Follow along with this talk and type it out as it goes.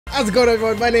How's it going,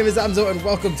 everyone? My name is Ahmso and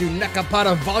welcome to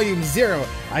Nekopara Volume 0.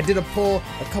 I did a poll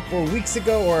a couple of weeks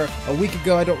ago or a week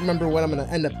ago. I don't remember when I'm going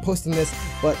to end up posting this,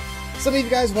 but some of you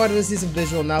guys wanted to see some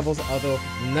visual novels, although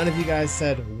none of you guys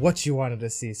said what you wanted to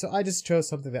see. So I just chose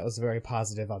something that was very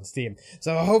positive on Steam.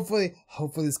 So hopefully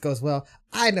this goes well.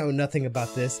 I know nothing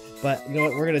about this, but you know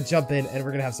what? We're going to jump in and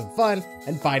we're going to have some fun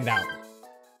and find out.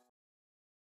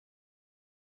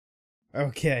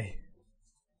 Okay.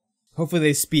 Hopefully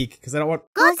they speak, because I don't want—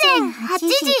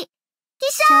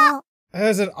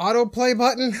 There's an autoplay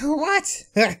button? What?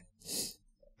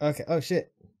 Okay, oh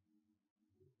shit.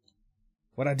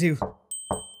 What'd I do?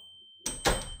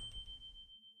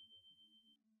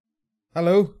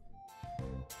 Hello?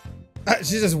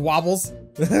 She just wobbles.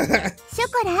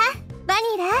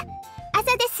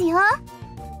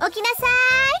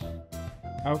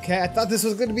 Okay, I thought this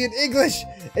was gonna be in English.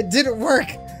 It didn't work.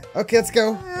 Okay, let's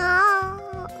go.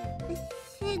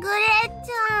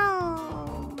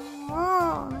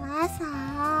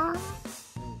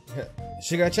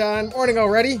 Shigure-chan, morning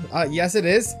already? Yes it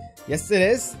is. Yes it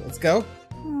is. Let's go.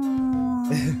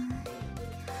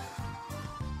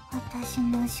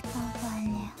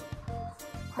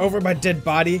 Over my dead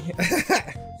body.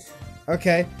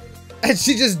 Okay. And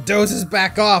she just dozes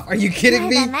back off. Are you kidding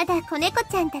me?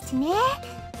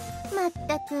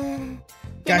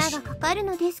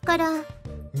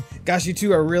 Gosh, you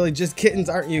two are really just kittens,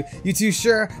 aren't you? You two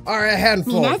sure are a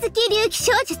handful.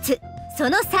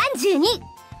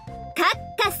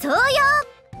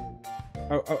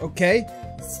 Oh, okay.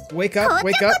 Wake up,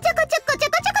 wake up.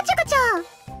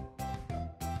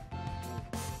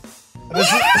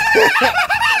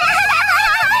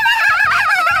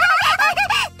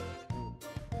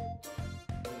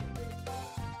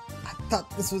 I thought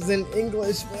this was in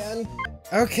English, man.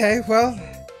 Okay, well,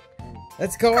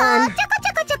 let's go on.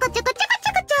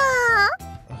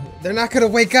 They're not gonna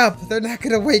wake up. They're not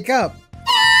gonna wake up.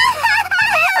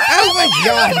 Oh my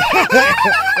god!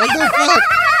 What the fuck?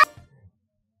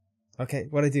 Okay,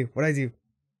 what'd I do? What'd I do?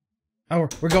 Oh,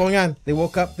 we're going on. They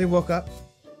woke up. They woke up.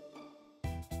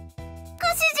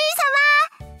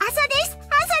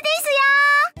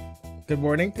 Good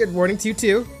morning. Good morning to you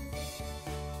too.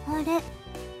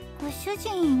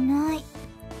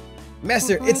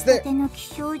 Master, it's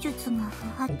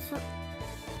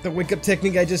the wake up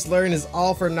technique I just learned is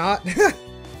all for naught.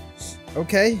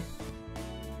 Okay.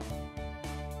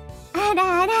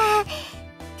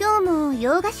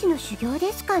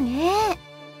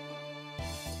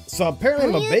 So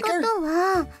apparently I'm a baker?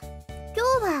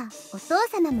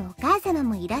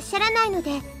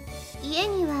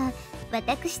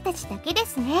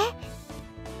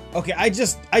 Okay, I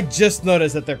just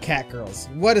noticed that they're catgirls.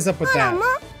 What is up with that?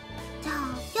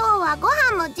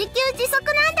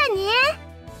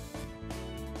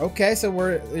 Okay, so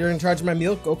you're in charge of my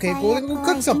meal. Okay, we'll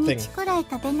cook something.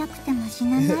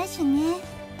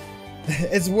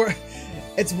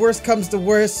 It's worst comes to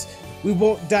worst. We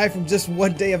won't die from just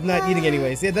one day of not eating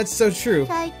anyways. Yeah, that's so true.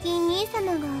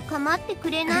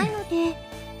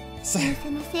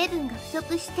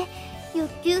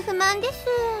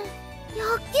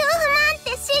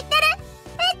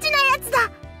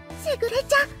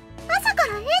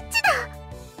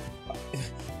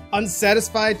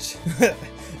 Unsatisfied?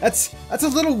 That's a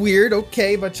little weird,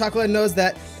 okay, but Chocolate knows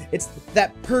that it's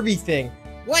that pervy thing.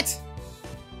 What?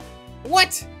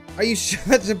 What? Are you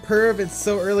such a perv? It's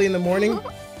so early in the morning?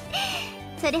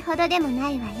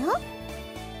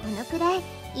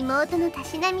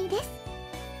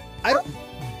 I don't...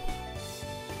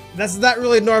 That's not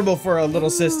really normal for a little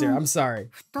sister. I'm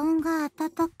sorry.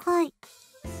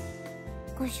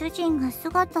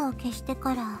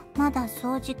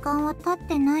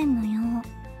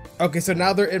 Okay, so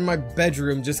now they're in my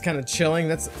bedroom just kind of chilling.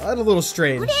 That's a little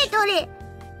strange.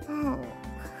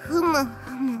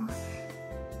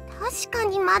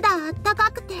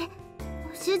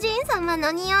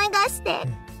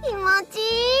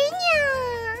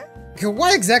 Okay,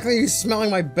 why exactly are you smelling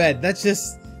my bed? That's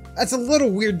a little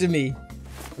weird to me.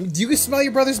 Do you smell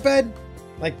your brother's bed?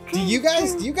 Like, do you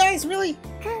guys really?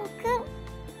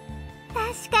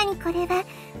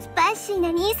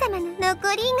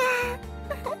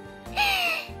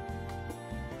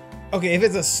 Okay, if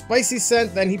it's a spicy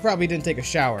scent, then he probably didn't take a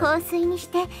shower.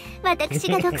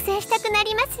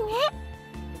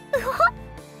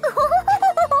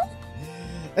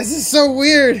 This is so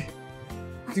weird!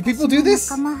 Do people do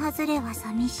this?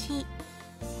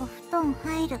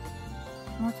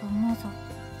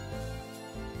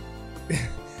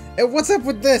 And what's up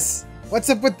with this? What's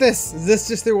up with this? Is this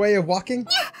just their way of walking?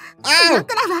 Ow!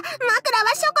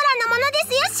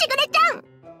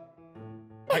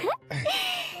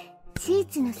 チー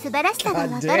ズの素晴らしさが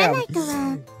わからないと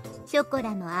は、ショコ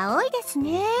ラも青いです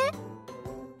ね。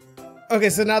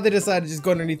Okay, so now they decided to just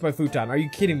go underneath my futon. Are you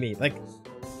kidding me? Like,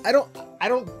 I don't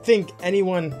think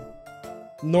anyone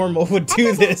normal would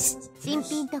do this. 新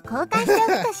品と交換してお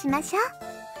くとしましょ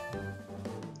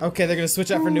う。 Okay, they're gonna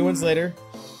switch out for new ones later.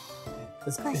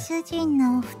 ご主人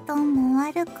のお布団も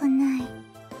悪くない。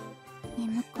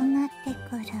眠くなって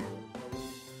くる。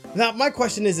 Now, my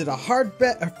question is it a hard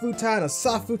bed, a futon, a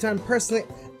soft futon? Personally,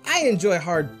 I enjoy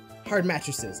hard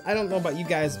mattresses. I don't know about you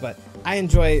guys, but I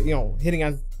enjoy, you know,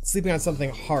 sleeping on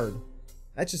something hard.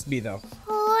 That's just me, though.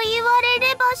 そう言われ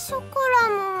ればショコラ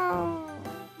も。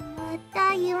ま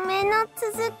た夢の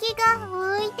続きが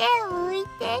おいでおい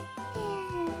でって。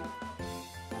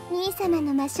兄様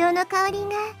の魔性の香り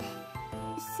が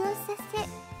そうさせ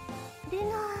る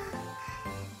の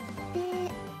で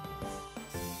す。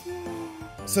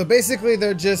 So basically,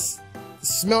 they're just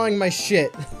smelling my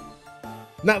shit.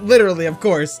 Not literally, of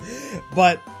course,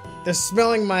 but they're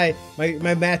smelling my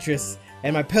mattress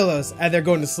and my pillows as they're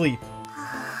going to sleep.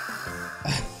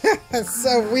 That's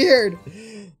so weird.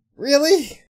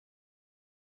 Really?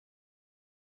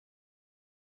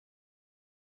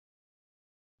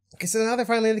 Okay, so now they're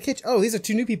finally in the kitchen. Oh, these are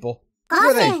two new people. Who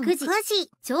are they?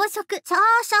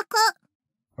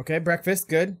 Okay, breakfast,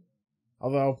 good.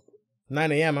 Although,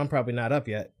 9 a.m., I'm probably not up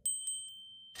yet.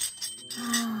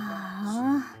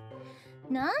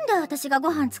 なんで私がご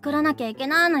飯作らなきゃいけ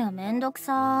ないのよ、めんどく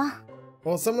さ。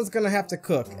 Well, someone's gonna have to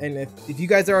cook, and if you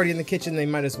guys are already in the kitchen, they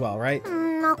might as well, right? そ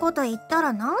んなこと言った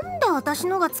らなんで私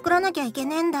のが作らなきゃいけ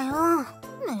ねえんだよ。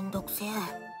めんどくせえ。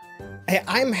 Hey,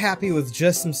 I'm happy with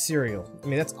just some cereal. I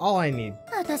mean, that's all I need.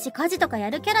 私家事とかや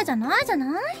るキャラじゃないじゃ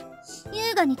ない？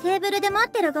優雅にテーブルで待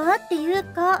ってる側っていう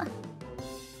か。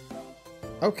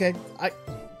 Okay,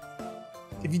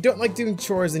 if you don't like doing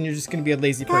chores, then you're just gonna be a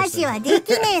lazy person. 家事はで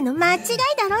きねえの間違い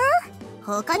だろ。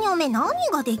他におめえ何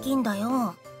ができんだ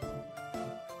よ。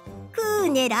食う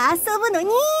ねら遊ぶのニ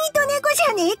ート猫じ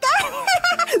ゃねえか。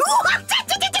うわっちゃ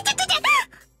ちゃちゃちゃちゃちゃ。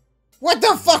 What the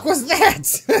fuck was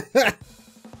that?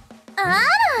 あら、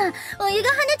お湯が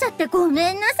跳ねちゃってご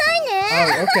めんなさいね。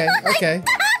Oh, okay, okay.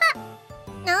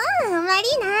 悪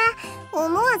いな。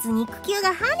思わず肉球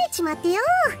が跳ねちまってよ。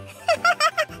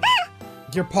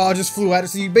Your paw just flew at her,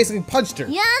 so you basically punched her.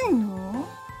 やんの？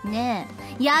ね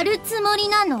え、やるつもり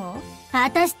なの？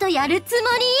私とやるつも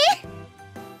り？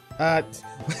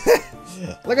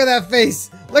 Look at that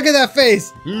face! Look at that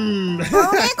face! おめえ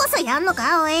こそやんの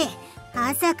か、おい。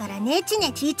朝からネチ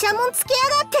ネチイチャモンつけや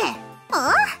がって。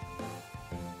あ？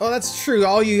 Oh, that's true.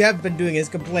 All you have been doing is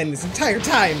complaining this entire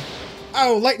time.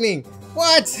 Oh, lightning!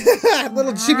 What?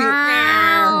 Little chibi.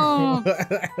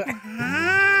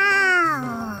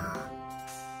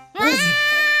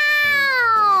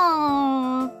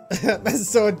 That's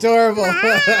so adorable.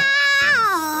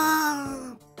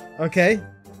 Okay,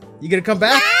 you gonna come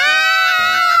back?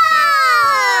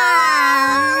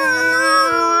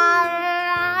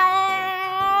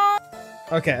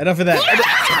 Okay, enough of that.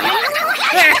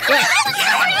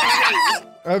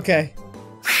 Okay.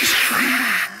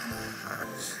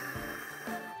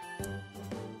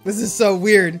 This is so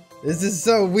weird. This is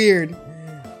so weird.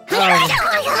 They're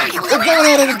going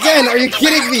at it again. Are you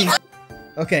kidding me?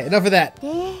 Okay, enough of that.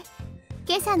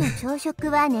 今朝の朝食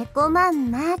は猫ま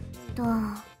んまと。だ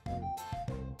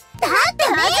って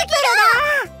マジキ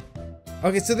ルだ。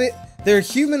 Okay, so they're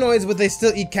humanoids, but they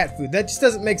still eat cat food. That just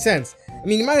doesn't make sense. I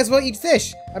mean, you might as well eat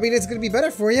fish. I mean, it's gonna be better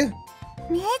for you.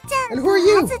 姉ちゃん And と who are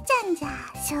you? はずちゃんじゃ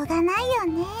しょうがないよ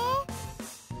ね。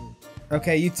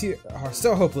 Okay, you two are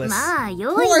so hopeless. まあ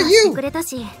用意はしてくれた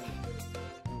し。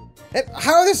 And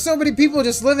how are there so many people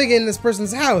just living in this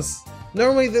person's house?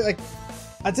 Normally, like,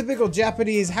 a typical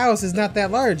Japanese house is not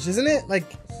that large, isn't it? Like,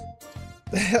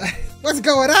 what's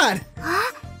going on?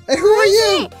 And who are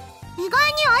you? 意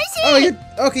外に美味しい。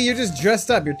 Oh, you're just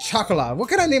dressed up. You're Chocolat. What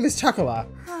kind of name is Chocolat?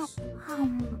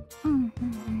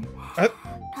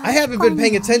 I haven't been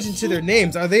paying attention to their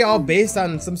names. Are they all based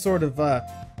on some sort of,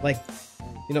 like,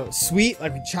 you know, sweet,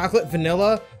 like chocolate,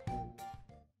 vanilla?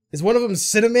 Is one of them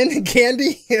cinnamon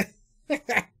candy?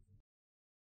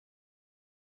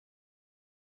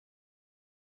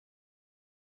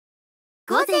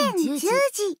 One of them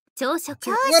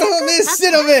is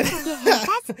cinnamon!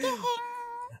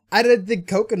 I didn't think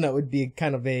coconut would be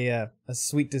kind of a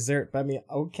sweet dessert, but I mean,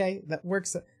 okay, that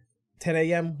works. 10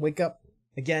 a.m., wake up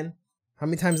again. How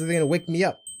many times are they gonna wake me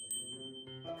up?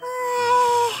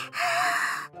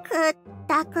 食っ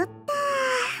た食った。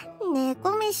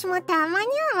猫飯もたまに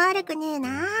は悪くねえ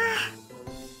な。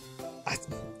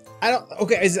 I don't.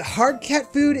 Okay, is it hard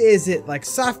cat food? Is it like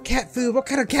soft cat food? What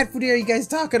kind of cat food are you guys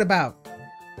talking about?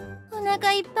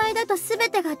 腹いっぱいだと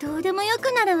全てがどうでもよ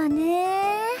くなるわ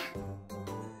ね。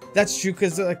That's true,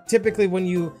 because like, typically when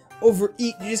you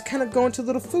overeat, you just kind of go into a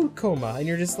little food coma, and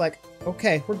you're just like,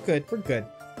 okay, we're good, we're good.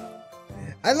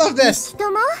 I love this!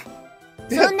 とも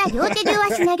そんな両手両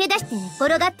足投げ出して寝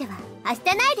転がっては明日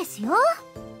ないですよ。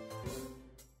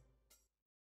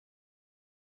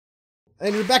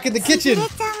And you're back in the kitchen! しぐれ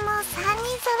ちゃんも3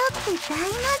人揃って大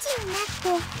の字になって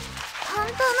本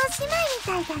当の姉妹み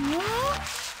たいだね。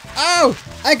Oh!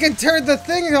 I can turn the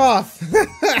thing off!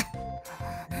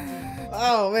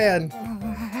 Oh man.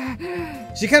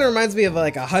 She kind of reminds me of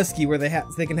like a husky where they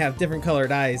can have different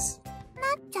colored eyes. な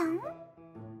っちゃん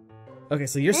Okay,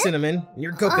 so you're cinnamon,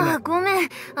 you're coconut. ごめん、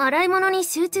洗い物に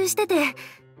集中してて。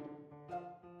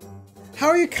How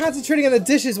are you concentrating on the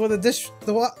dishes when the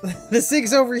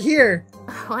sink's over here?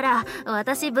 ほら、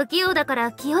私不器用だか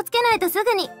ら気をつけないとす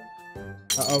ぐに。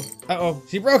Uh-oh, uh-oh,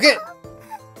 she broke it!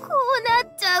 こうな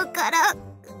っちゃうから、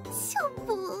しょ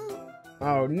ぼ。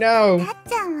Oh no! なっ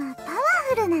ちゃんはパワ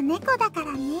フルな猫だか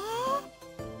らね。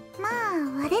まあ、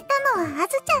割れたのはあ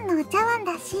ずちゃんのお茶碗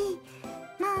だし、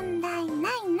問題ない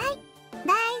ない。大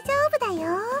丈夫だ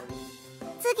よ。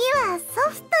次はソ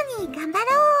フトに頑張ろ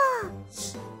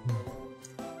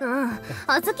う。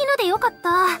あずきのでよかっ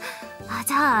た。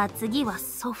じゃあ次は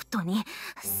ソフトに。あ、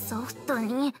しぐれ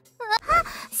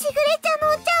ちゃんの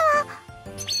お茶碗。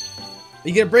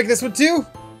You gonna break this one too?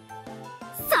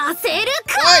 させる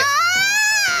か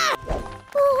ー。おお、ナ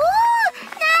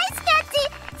イスキャッチ。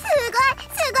すごい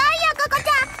よ、ココち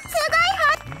ゃん。す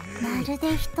ごいまるで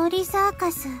一人サー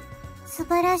カス。素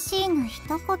晴らしいの一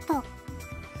言。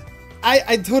I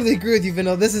totally agree with you,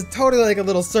 Vino. This is totally like a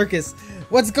little circus.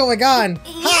 What's going on?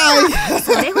 Hi!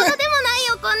 それほどでもない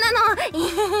よ、こんなの。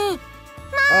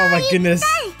Oh my goodness.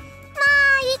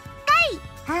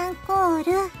 アンコール。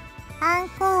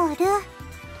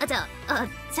じゃ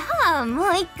あも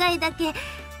う一回だけ。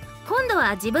今度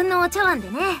は自分のお茶碗で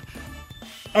ね。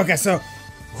Okay, so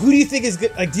who do you think is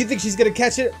good? Like, do you think she's gonna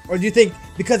catch it, or do you think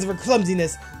because of her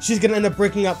clumsiness, she's gonna end up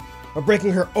breaking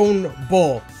her own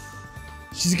bowl?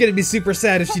 She's gonna be super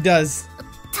sad if she does.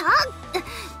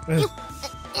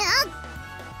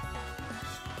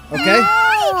 Okay.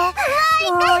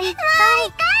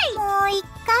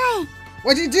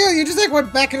 What'd you do? You just like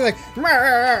went back and like,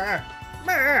 "Mrrr,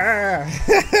 mrrr."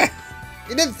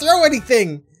 You didn't throw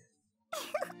anything.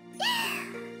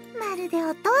 まるで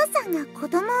お父さんが子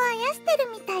供をあやしてる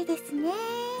みたいですね。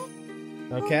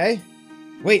 Okay.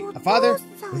 Wait, a father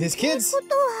with his kids? ってこ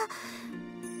と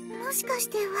は、もしかし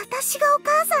て私がお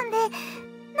母さんで、なっ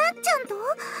ちゃんと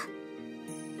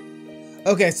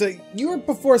Okay, so you were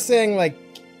before saying like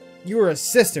you were a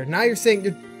sister. Now you're saying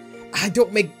you're.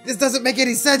 This doesn't make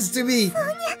any sense to me. そに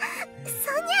ゃ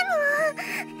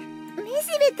の。めし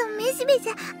べとめしべじ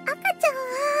ゃ赤ち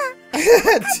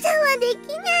ゃんはでき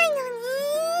ないの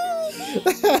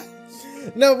に。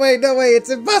No way, it's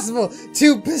impossible.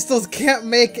 Two pistols can't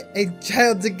make a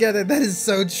child together. That is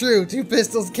so true. Two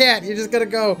pistols can't. You're just gonna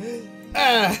go.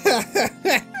 Ah.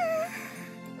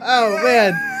 Oh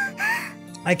man.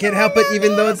 I can't help it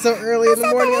even though it's so early in the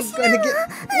morning. I'm going to get.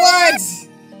 What?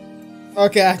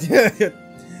 Okay.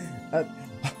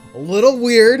 A little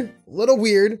weird.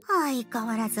相変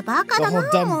わらずバカ The だな。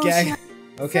 whole dumb gag.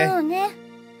 Okay. そうね。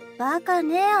バカ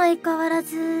ね、相変わら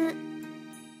ず。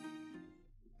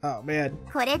 Oh man.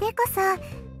 これでこそ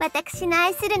私の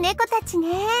愛する猫たちね。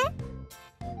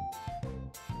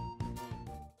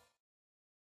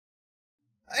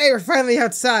Hey, we're finally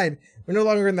outside. We're no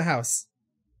longer in the house.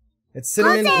 It's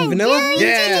cinnamon and vanilla?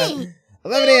 Yeah!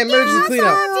 11 a.m. emergency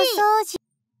cleanup.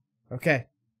 Okay.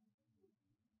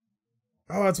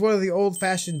 Oh, it's one of the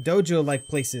old-fashioned dojo-like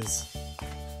places.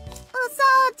 お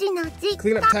掃除の時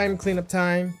間。 Cleanup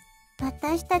time.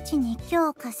 私たちに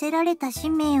今日課せられた使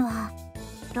命は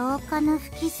廊下の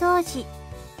拭き掃除。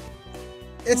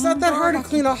 It's not that hard to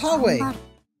clean a hallway.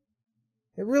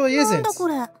 It really なん isn't. だこ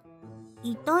れ。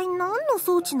一体何の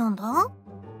装置なんだ？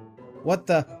 What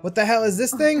the hell is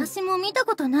this thing? 私も見た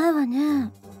ことないわ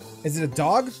ね。 Is it a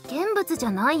dog? 危険物じゃ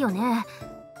ないよね。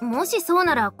もしそう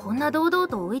ならこんな堂々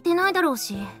と置いてないだろう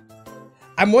し。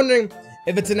 I'm wondering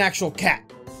if it's an actual cat.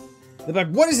 They're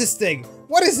like, what is this thing?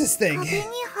 What is this thing? 壁に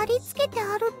貼り付けて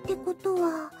あるってこと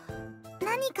は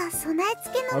何か備え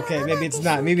付けのもの Okay, なん maybe で it's しょ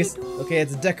not. う Maybe け it's ど。 okay.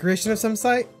 It's a decoration of some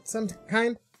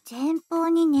kind. 前方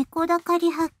に猫だかり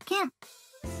発見。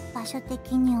場所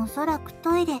的におそらく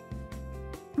トイレ。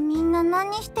みんな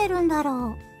何してるんだろう。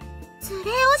連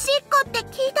れおしっこって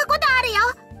聞いたことあるよ。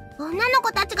女の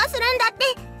子たちがするんだって。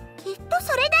きっと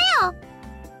それだよ。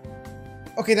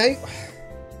 Okay, now you...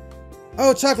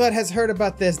 Oh, Chocolate has heard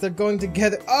about this. They're going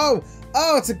together. Oh,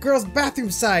 it's a girl's bathroom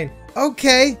sign.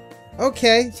 Okay.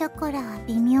 Okay. ショコラは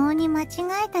微妙に間違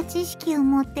えた知識を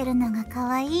持ってるのが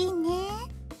可愛いね。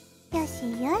よ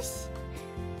しよし。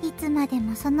いつまで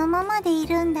もそのままでい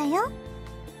るんだよ。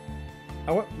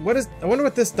I wonder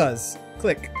what this does.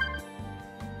 Click.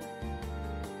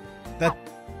 That.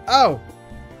 Oh!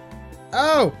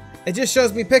 Oh! It just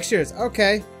shows me pictures.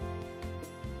 Okay.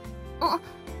 あ、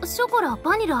ショコラ、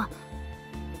バニラ。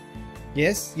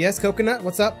Yes, yes, coconut,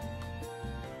 what's up?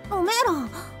 おめえら、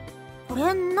これ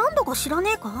なんだか知ら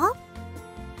ねえか？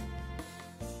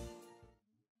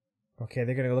 Okay,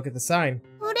 they're gonna go look at the sign.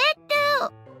 これって、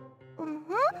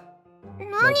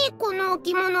何この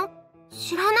置物？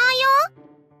知らないよ。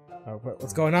Oh,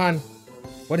 what's going on?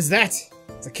 What is that?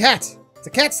 It's a cat! It's a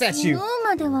cat statue! 昨日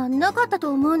まではなかったと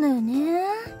思うのよね。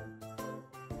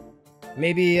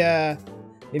Maybe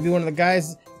one of the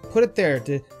guys put it there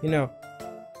to, you know,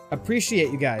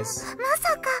 appreciate you guys. ま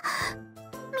さか、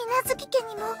Minaduki家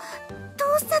にも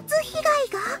盗撮被害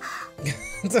が？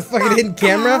 It's a fucking hidden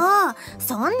camera?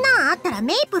 そんなんあったら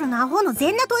メイプルのアホの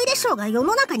全裸トイレショーが世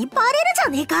の中にバレるじ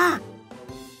ゃねえか。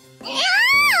いや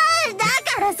ー、だ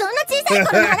からそんな小さい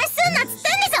頃の話すんなっつってんでし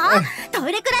ょ。ト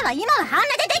イレくらいは今は半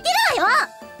裸でできるわよ。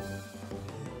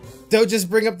Don't just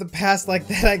bring up the past like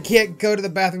that. I can't go to the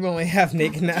bathroom only half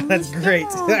naked now. That's great.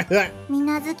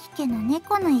 Minaduki家の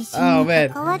猫の一緒に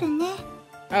関わるね。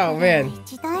Oh man.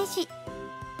 一大事。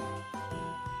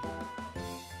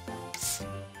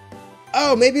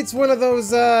Oh, maybe it's one of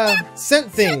those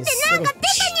scent things.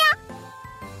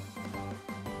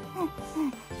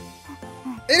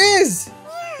 It is.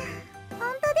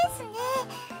 本当ですね。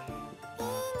いい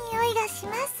匂いがし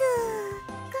ます。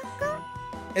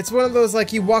It's one of those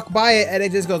like you walk by it and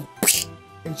it just goes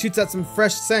and shoots out some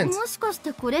fresh scent. もしかし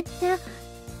てこれって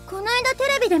この間テ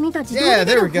レビで見た自動 Yeah,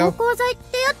 で there we 出る go. 芳香剤っ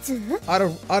てやつ？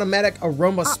 Automatic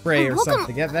aroma spray or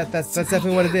something. Yeah, that's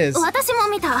definitely what it is. 私も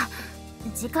見た。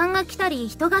時間が来たり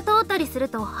人が通ったりする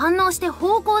と反応して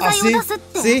芳香剤を出すっ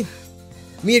て。See?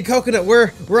 Me and Coconut,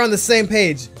 we're on the same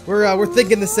page. We're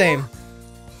thinking the same.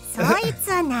 そいつ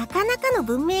はなかなかの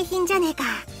文明品じゃねえか。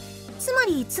つま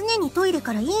り常にトイレ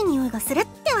からいい匂いがするっ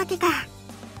てわけか。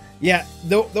Yeah,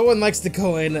 no one likes to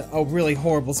go in a really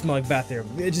horrible smelling bathroom.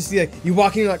 It just like you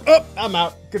walk in, you're like, oh, I'm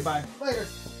out. Goodbye. Later.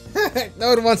 No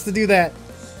one wants to do that.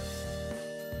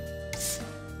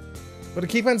 But to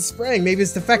keep on spraying, maybe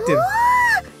it's defective. ま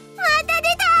た出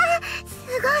た。す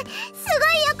ごい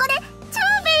よこれ。超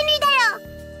便利だよ。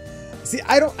See,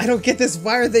 I don't get this.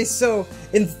 Why are they so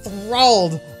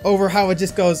enthralled over how it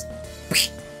just goes?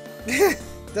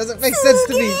 Doesn't make sense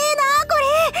to me. すげえなこれ。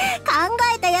考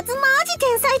えたやつマジ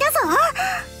天才だぞ。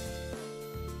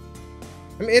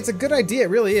I mean, it's a good idea. It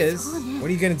really is. What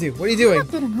are you gonna do? What are you doing? どうなっ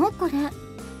てるのこれ。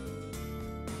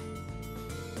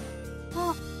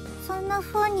あ、そんな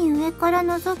風に上から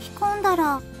覗き込んだ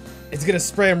ら。It's gonna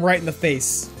spray him right in the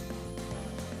face.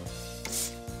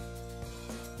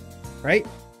 Right?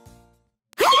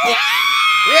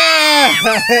 Yeah!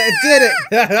 It did it!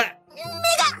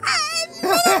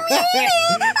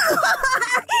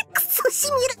 クソ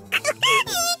しみる。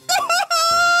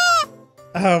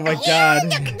Oh my god. 鼻の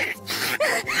中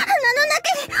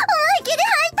に思いっきり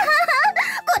入った。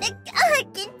これ、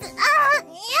きつ、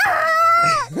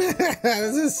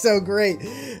This is so great.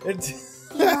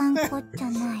 言わんこっちゃ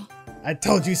ない。I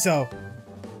told you so.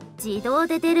 自動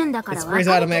で出るんだか It ら sprays 分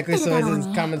かって automatically, る so だろう it's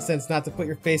ね。 common sense not to put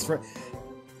your face right.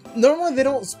 Normally, they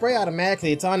don't spray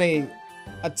automatically. It's on a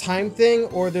time thing,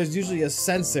 or there's usually a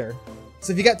sensor.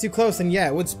 So if you got too close, then yeah,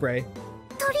 it would spray.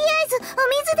 とりあえずお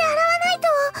水で洗わないと。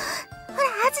ほら、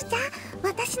あずちゃん、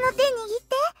私の手握っ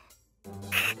て。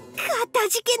かた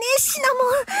じけねえシナモン。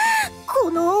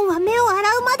この恩は目を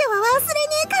洗うまでは忘れね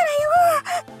えから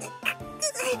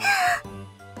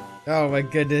よ。 Oh my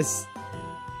goodness.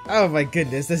 Oh my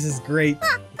goodness, this is great.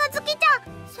 あずきちゃん、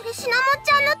それシナモン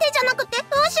ちゃんの手じゃなくてウ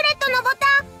ォシュレットのボ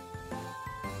タン。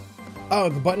 Oh,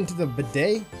 the button to the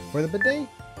bidet? For the bidet?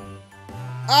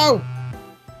 Oh!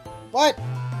 What?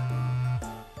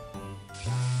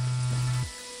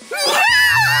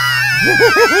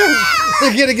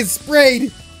 They're gonna get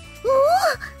sprayed! おお、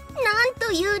なん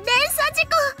という連鎖事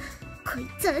故。こい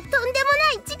つはとんでもな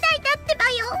い事態だってば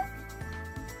よ。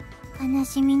悲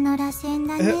しみの螺旋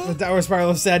だね。The downward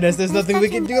spiral of sadness. There's nothing we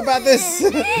can do about this.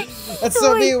 That's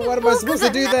so mean. What am I supposed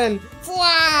to do then?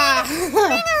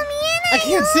 I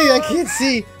can't see. I can't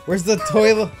see. Where's the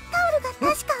toilet?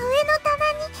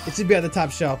 It should be on the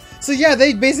top shelf. So yeah,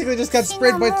 they basically just got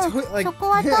sprayed by like. そこ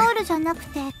はタオルじゃなく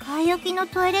て買い置きの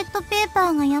トイレットペーパ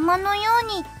ーが山のよう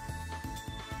に。ト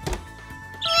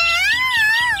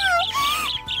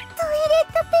イレッ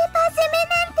トペーパー攻め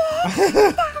なん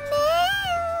てダメ。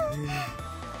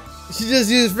She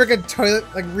just used freaking toilet,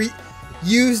 like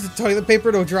used the toilet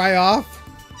paper to dry off.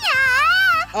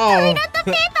 Oh.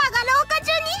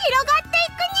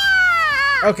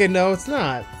 Okay, no, it's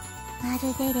not. まる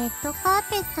でレッドカー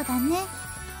ペットだね。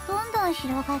どんどん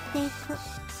広がっていく。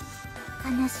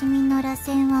悲しみの螺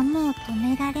旋はもう止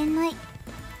められない。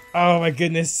Oh my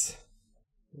goodness.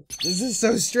 This is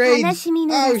so strange. 悲しみ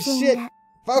の螺 Oh 旋 shit.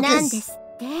 がなんで Focus. すっ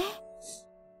て？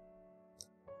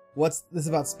 What's this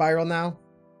about Spiral now?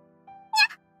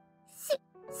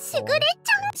 しぐれち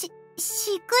ゃん。し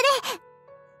ぐれ。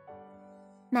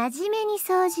真面目に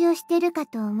掃除をしてるか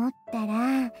と思った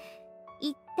ら、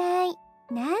一体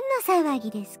何の騒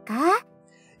ぎですか？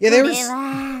 Yeah, これ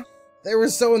は。they were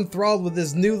so enthralled with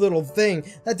this new little thing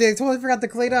that they totally forgot to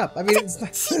clean up. I mean, it's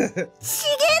not. 資源だ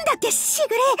ってし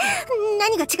ぐれ。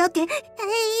何が違うって、いろい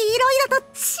ろと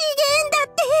資源だっ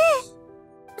て。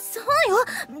そうよ。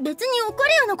別に怒る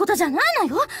ようなことじゃない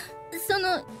のよ。その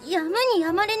やむに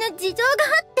やまれぬ事情があ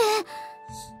って。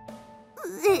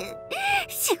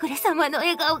しぐれ様の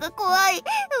笑顔が怖い。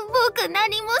僕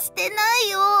何もしてない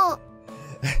よ。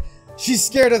She's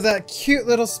scared of that cute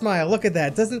little smile. Look at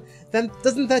that. Doesn't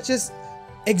that just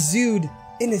exude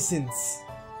innocence?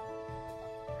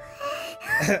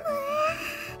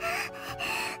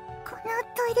 この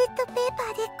トイレットペーパ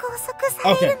ーで拘束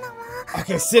されるのも。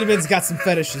Okay, Cinnamon's got some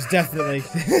fetishes, definitely.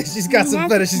 She's got some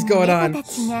fetishes going on.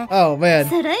 Oh man.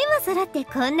 揃いも揃って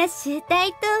こんな集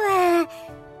大とは。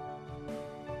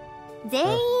全員、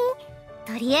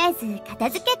とりあえず片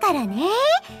付けからね。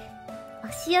お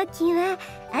仕置きは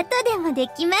後でもで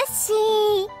きますし。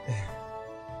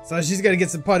So she's gonna get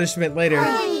some punishment later.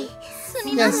 はい、す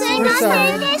みませんでし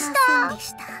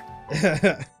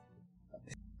た。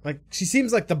Like she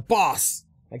seems like the boss,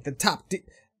 like the top.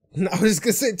 I was just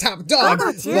gonna say top dog. 午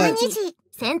後12時、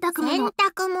洗濯物。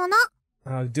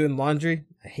Doing laundry.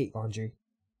 I hate laundry.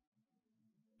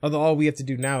 Although all we have to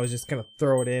do now is just kind of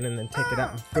throw it in and then take it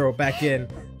out and throw it back in.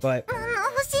 But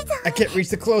I can't reach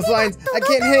the clotheslines. I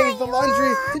can't hang the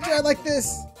laundry to dry like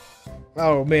this.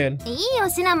 Oh man. いいよ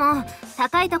シナモン。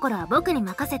高いところは僕に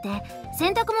任せて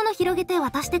洗濯物広げて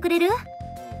渡してくれる？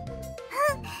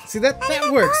 See that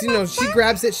works. You know, she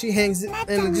grabs it, she hangs it,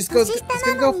 and it just goes. It's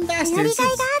gonna go faster. It's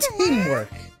teamwork.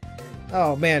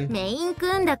 Oh man. メイン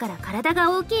くんだから体が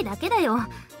大きいだけだよ。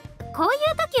こういう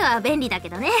時は便利だけ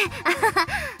どね。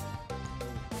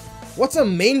What's a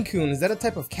Maine Coon? Is that a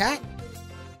type of cat?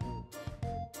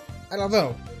 I don't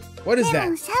know. What is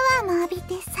that? シャワーも浴び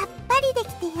てさっぱりでき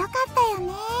てよかったよ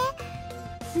ね。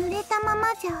濡れたま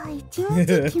まじゃ一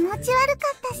日気持ち悪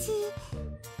かったし。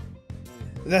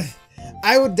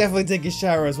I would definitely take a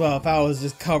shower as well if I was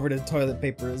just covered in toilet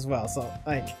paper as well. So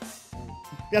like,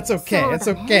 that's okay. That's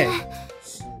okay.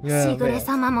 しぐれ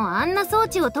様もあんな装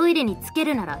置をトイレにつけ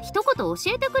るなら一言教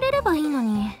えてくれればいいの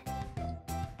に。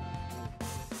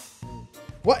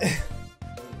What?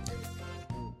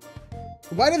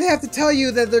 Why do they have to tell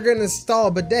you that they're gonna install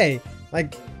a bidet?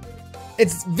 Like,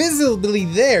 it's visibly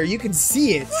there. You can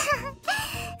see it. そ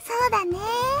うだね。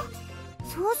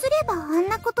そうすればあん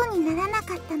なことにならな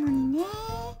かったのにね。あ、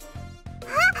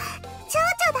蝶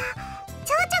々だ。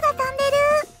蝶々が飛んでる。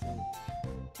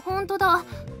本当だ。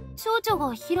蝶々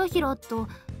がひらひらと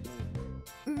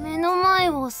目の前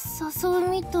を誘う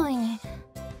みたいに。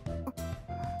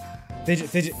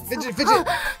Fidget.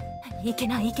 いけ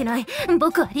ないいけない。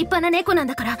僕は立派な猫なん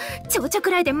だから蝶々く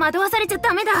らいで惑わされちゃ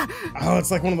ダメだ。Oh,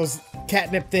 it's like one of those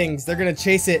catnip things. They're gonna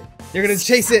chase it. They're gonna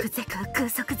chase it. 空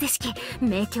速是式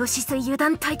明鏡止水油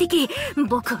断大敵。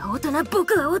僕は大人。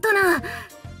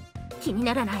気に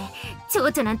ならない。蝶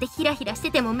々なんてヒラヒラして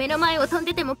ても目の前を飛ん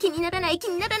でても気にならない。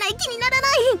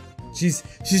She's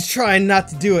trying not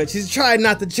to do it. She's trying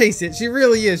not to chase it. She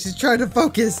really is. She's trying to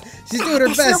focus. She's doing her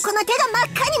私の best. この手が真っ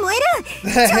赤に燃える。蝶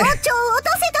々を落と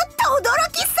せと轟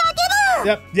き叫ぶ。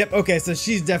Yep. Okay, so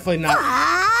she's definitely not.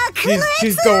 クの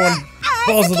She's going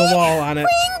balls to the wall on it.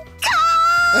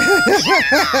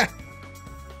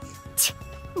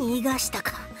 逃がした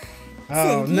か。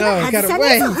 Oh no, got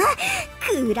away.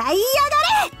 食らいやがれ。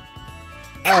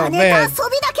 Oh 金と遊び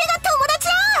だけが友達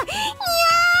だ。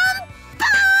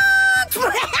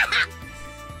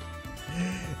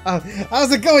Oh,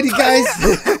 how's it going, you guys?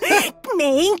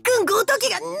 メイン君ごとき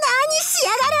が何し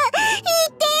やがる。い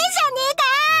てえじゃねえか。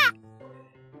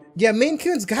 Yeah, Maine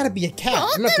Coon's gotta be a cat. ど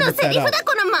I'm っ not ち gonna の look セ that リフ up. だ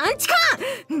このマンチカ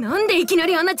ン。なんでいきな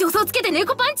りあんな助走つけて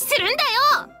猫パンチするんだよ。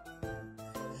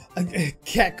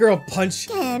Cat girl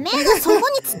punch. てめえがそこに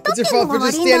突っ立ってるのが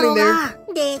悪いんだろうが。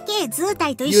でけえ図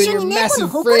体と一緒に猫の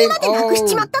誇りまでなくし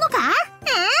ちまったのか。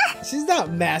 She's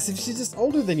not massive. She's just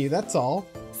older than you. That's all.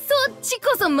 そっち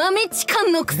こそ豆チカ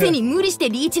ンのくせに無理して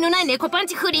リーチのない猫パン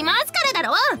チ振り回すからだ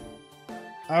ろ。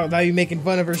Oh, now you're making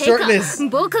fun of her shortness. It's a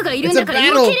battle.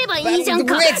 Battle of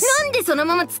the wits.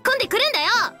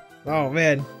 Oh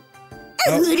man.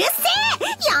 うるせえ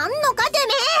やんのかて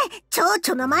めえ蝶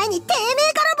々の前にてめ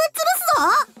えからぶっ潰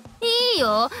すぞいい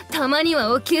よたまに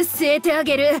はお灸据えてあ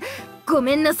げるご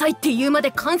めんなさいって言うまで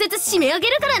関節締め上げ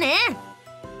るからね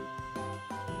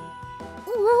お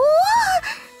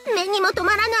お目にも止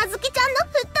まらぬあずきちゃんのフ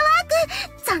ットワー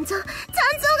ク残像が見え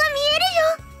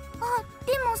るよあ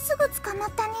でもすぐ捕ま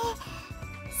ったね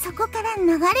そこから流れ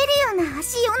るような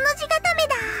足4の字固め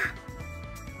だ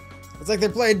It's like they're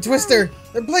playing Twister.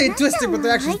 They're playing Twister, but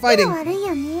they're actually fighting.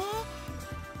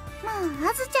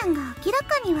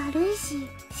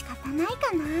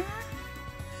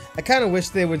 I kind of wish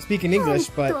they would speak in English,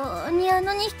 but...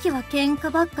 2匹は喧嘩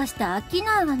ばっかして飽き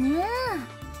ないわね。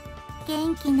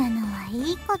元気なのは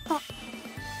いいこと。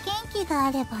元気が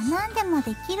あれば何でも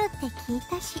できるって聞い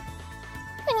たし。に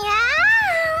ゃ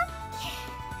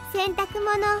ー洗濯物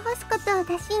を干すことを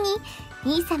出しに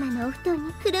兄様のお布団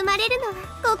にくるまれるのは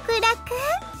極楽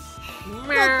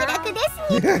極楽で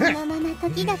すねこのまま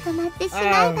時が止まってしま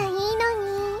えばいいのに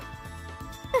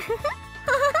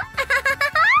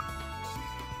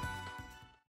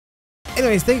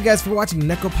Anyways, thank you guys for watching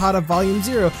Nekopara Volume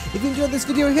 0. If you enjoyed this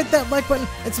video, hit that like button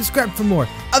and subscribe for more.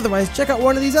 Otherwise, check out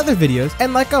one of these other videos.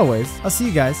 And like always, I'll see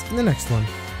you guys in the next one.